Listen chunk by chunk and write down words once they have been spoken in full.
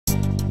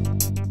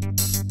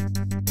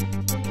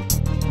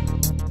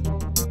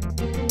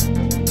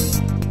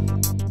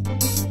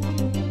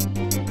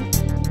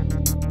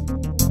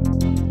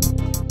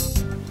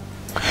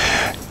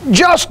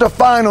Just a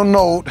final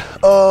note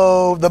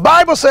of the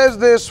Bible says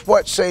this,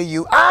 what say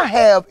you? I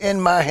have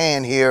in my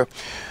hand here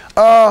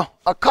a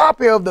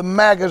copy of the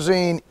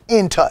magazine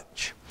In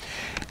Touch.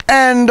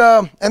 And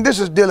this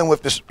is dealing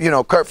with this, you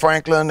know, Kurt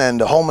Franklin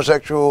and the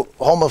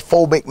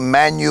homophobic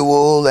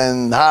manual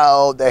and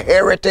how the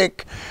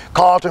heretic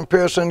Carlton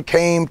Pearson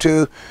came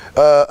to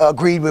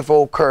agree with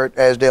old Kurt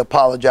as they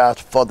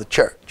apologized for the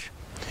church.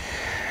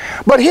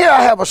 But here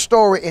I have a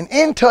story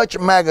in Touch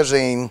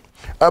magazine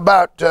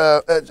about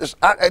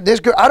this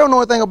girl. I don't know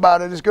anything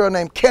about it. This girl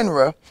named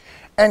Kenra,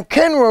 and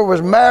Kenra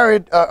was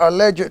married,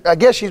 I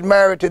guess she's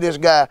married to this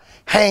guy,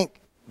 Hank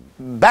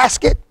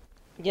Baskett.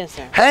 Yes,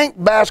 sir. Hank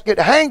Baskett.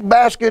 Hank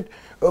Baskett,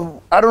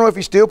 I don't know if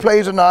he still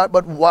plays or not,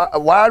 but a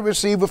wide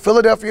receiver,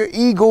 Philadelphia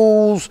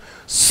Eagles,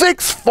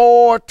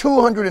 6'4",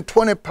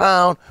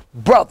 220-pound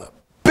brother,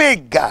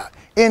 big guy.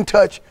 In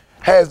Touch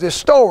has this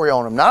story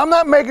on him. Now, I'm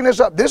not making this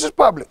up. This is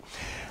public.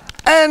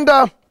 And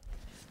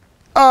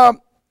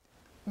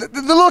the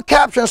little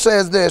caption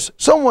says this.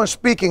 Someone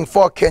speaking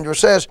for Kendra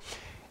says,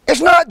 it's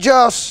not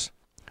just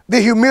the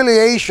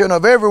humiliation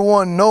of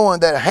everyone knowing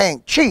that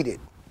Hank cheated,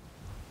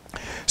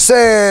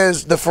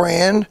 says the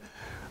friend,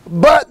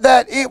 but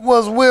that it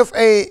was with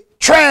a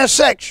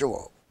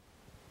transsexual.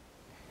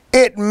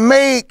 It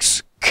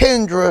makes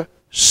Kendra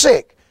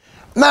sick.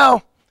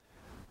 Now,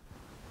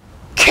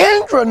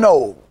 Kendra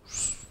knows,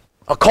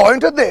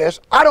 according to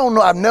this, I don't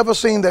know, I've never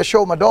seen that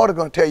show, my daughter's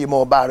going to tell you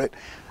more about it,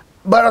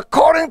 but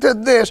according to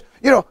this,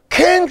 you know,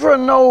 Kendra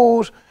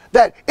knows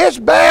that it's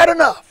bad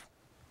enough.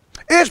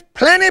 It's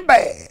plenty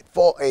bad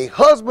for a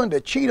husband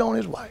to cheat on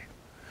his wife.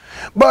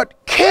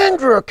 But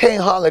Kendra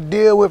can't hardly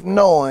deal with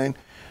knowing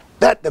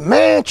that the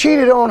man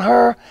cheated on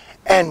her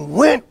and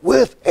went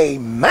with a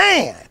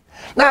man.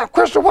 Now,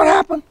 Crystal, what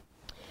happened?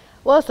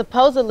 Well,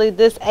 supposedly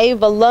this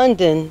Ava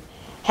London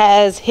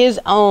has his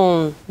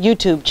own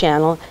YouTube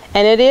channel,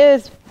 and it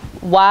is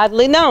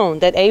widely known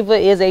that Ava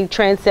is a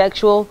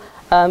transsexual.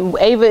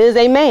 Ava is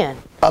a man.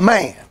 A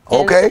man,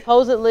 okay. And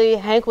supposedly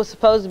Hank was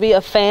supposed to be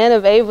a fan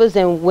of Ava's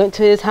and went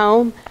to his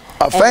home.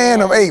 A fan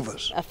of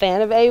Ava's? A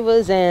fan of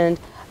Ava's, and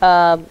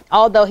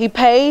although he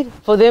paid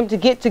for them to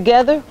get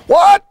together.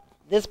 What?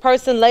 This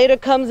person later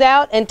comes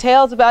out and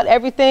tells about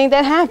everything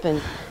that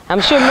happened.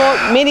 I'm sure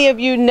many of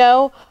you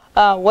know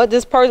what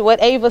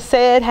Ava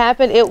said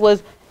happened. It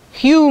was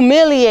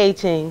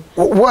humiliating.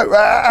 What?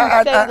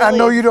 I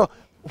know you don't.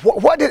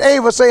 What did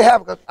Ava say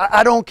happened?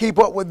 I don't keep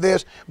up with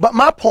this, but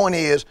my point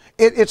is,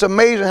 it's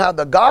amazing how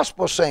the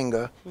gospel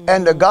singer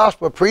and the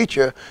gospel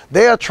preacher,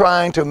 they're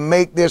trying to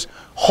make this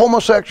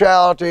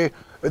homosexuality,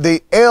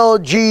 the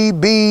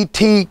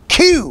LGBTQ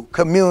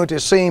community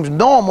seems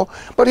normal,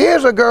 but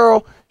here's a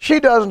girl, she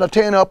doesn't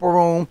attend Upper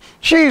Room,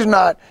 she's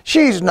not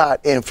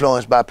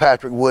influenced by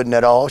Patrick Wooden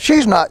at all,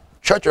 she's not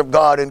Church of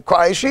God in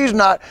Christ, she's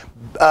not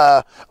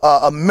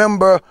a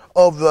member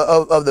of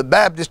the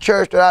Baptist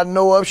church that I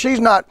know of, she's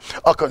not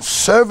a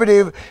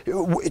conservative.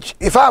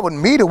 If I would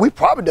meet her, we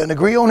probably don't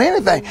agree on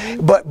anything,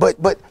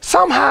 but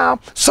somehow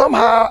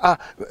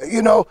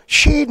you know,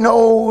 she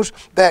knows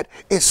that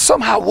it's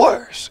somehow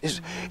worse,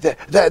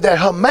 that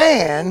her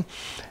man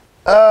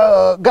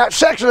got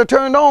sexually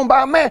turned on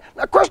by a man.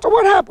 Now, Crystal,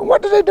 what happened?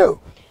 What did they do?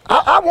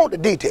 I want the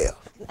details.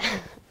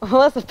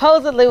 Well,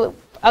 supposedly,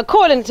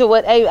 according to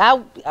what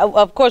I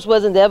of course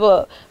wasn't there,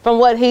 but from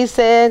what he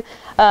said,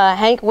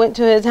 Hank went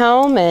to his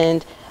home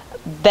and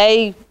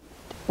they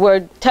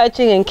were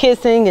touching and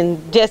kissing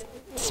and just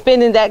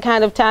spending that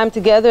kind of time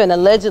together. And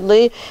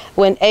allegedly,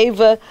 when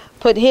Ava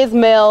put his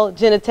male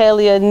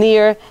genitalia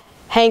near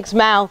Hank's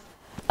mouth,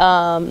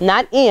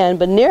 not in,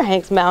 but near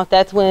Hank's mouth,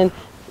 that's when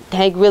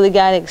Hank really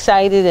got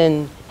excited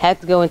and had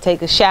to go and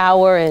take a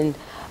shower, and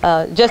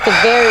just a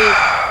very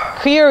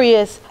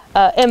curious,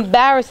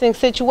 embarrassing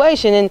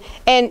situation.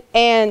 And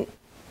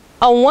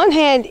on one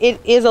hand, it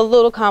is a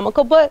little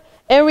comical, but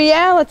in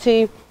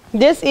reality,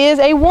 this is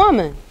a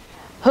woman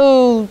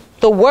who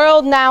the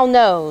world now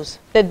knows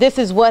that this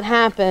is what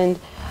happened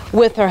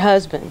with her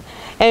husband.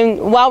 And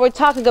while we're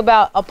talking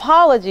about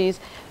apologies,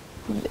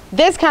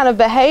 this kind of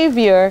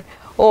behavior,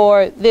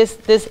 or this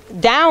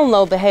down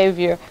low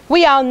behavior,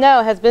 we all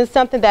know has been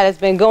something that has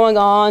been going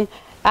on,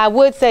 I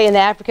would say, in the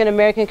African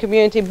American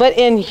community, but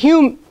in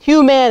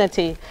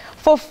humanity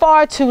for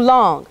far too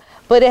long.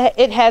 But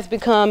it has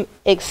become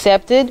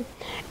accepted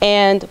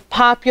and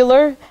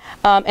popular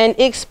and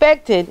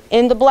expected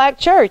in the black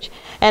church.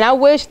 And I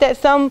wish that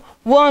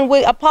someone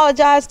would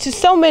apologize to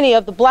so many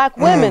of the black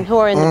women who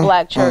are in the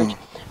black church,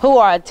 who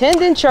are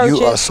attending churches.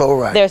 You are so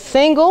right. They're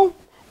single.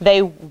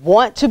 They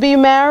want to be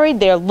married.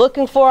 They're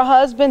looking for a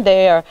husband.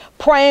 They are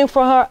praying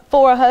for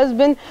a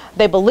husband.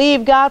 They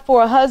believe God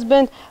for a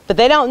husband, but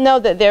they don't know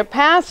that their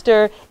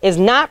pastor is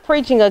not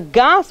preaching a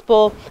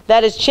gospel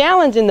that is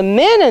challenging the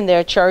men in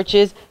their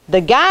churches,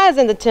 the guys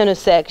in the tenor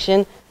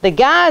section, the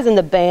guys in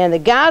the band, the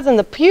guys in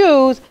the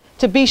pews,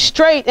 to be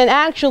straight and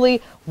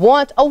actually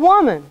want a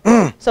woman.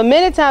 So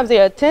many times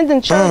they're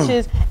attending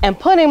churches and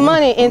putting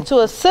money into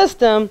a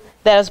system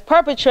that is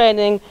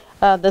perpetrating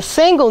the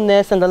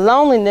singleness and the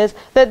loneliness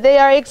that they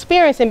are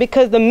experiencing,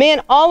 because the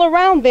men all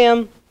around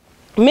them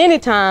many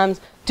times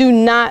do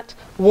not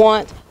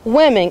want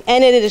women,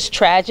 and it is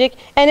tragic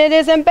and it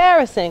is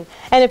embarrassing.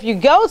 And if you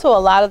go to a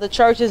lot of the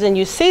churches and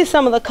you see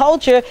some of the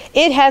culture,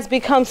 it has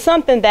become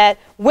something that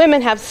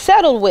women have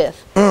settled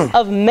with,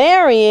 of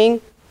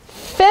marrying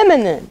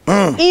feminine,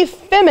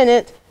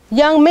 effeminate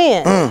young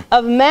men,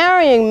 of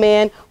marrying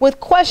men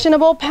with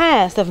questionable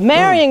past, of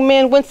marrying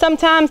men when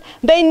sometimes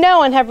they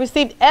know and have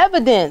received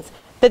evidence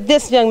that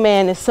this young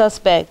man is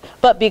suspect,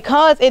 but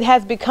because it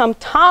has become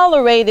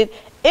tolerated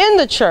in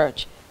the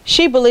church,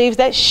 she believes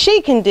that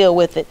she can deal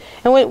with it.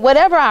 And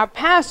whatever our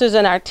pastors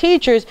and our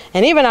teachers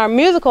and even our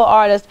musical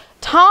artists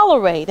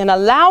tolerate and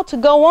allow to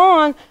go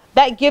on,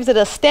 that gives it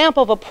a stamp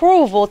of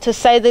approval to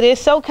say that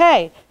it's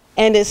okay,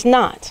 and it's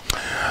not.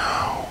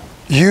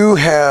 You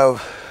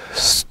have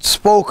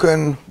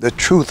spoken the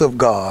truth of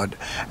God.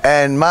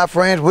 And my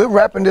friends, we're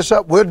wrapping this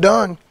up. We're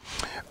done.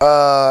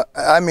 A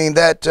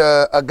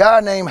guy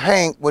named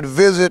Hank would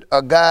visit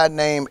a guy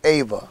named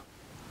Ava.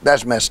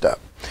 That's messed up.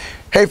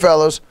 Hey,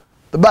 fellas.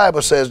 The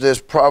Bible says this,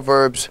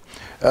 Proverbs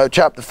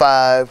chapter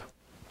 5,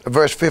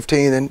 verse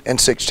 15 and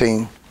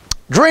 16.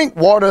 Drink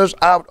waters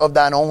out of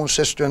thine own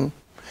cistern,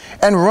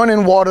 and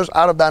running waters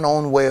out of thine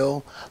own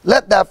well.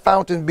 Let thy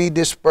fountain be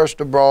dispersed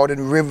abroad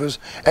in rivers,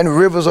 and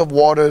rivers of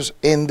waters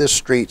in the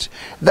streets.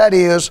 That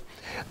is,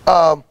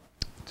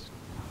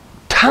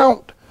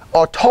 count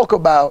or talk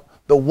about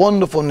the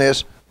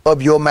wonderfulness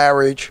of your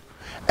marriage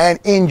and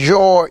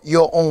enjoy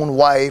your own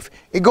wife.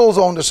 It goes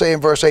on to say in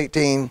verse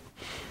 18,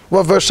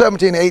 well, verse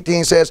 17 and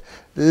 18 says,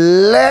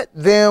 let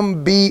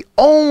them be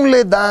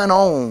only thine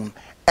own,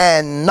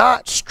 and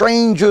not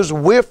strangers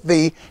with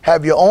thee.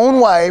 Have your own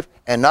wife,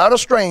 and not a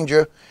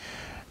stranger.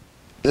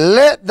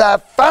 Let thy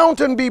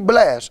fountain be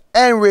blessed,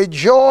 and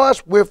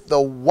rejoice with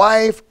the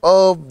wife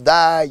of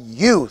thy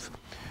youth.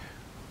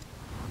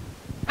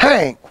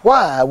 Hank,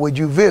 why would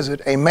you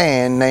visit a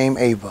man named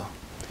Ava?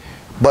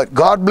 But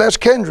God bless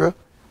Kendra.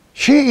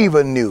 She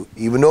even knew,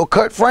 even though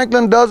Kurt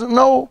Franklin doesn't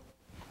know,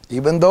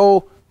 even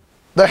though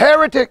the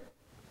heretic,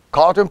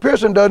 Carlton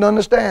Pearson, doesn't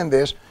understand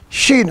this.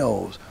 She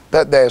knows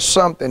that there's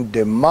something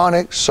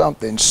demonic,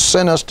 something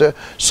sinister,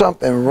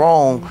 something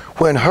wrong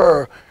when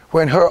her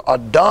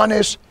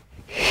Adonis,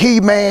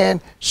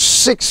 He-Man,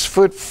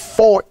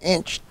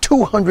 6'4",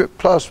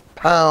 200+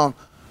 pound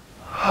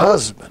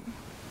husband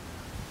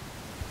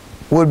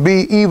would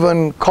be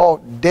even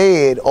caught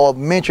dead or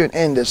mentioned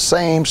in the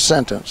same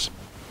sentence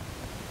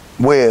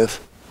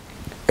with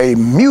a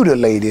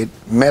mutilated,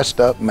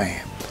 messed up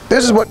man.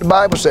 This is what the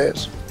Bible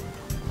says.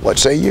 What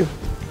say you?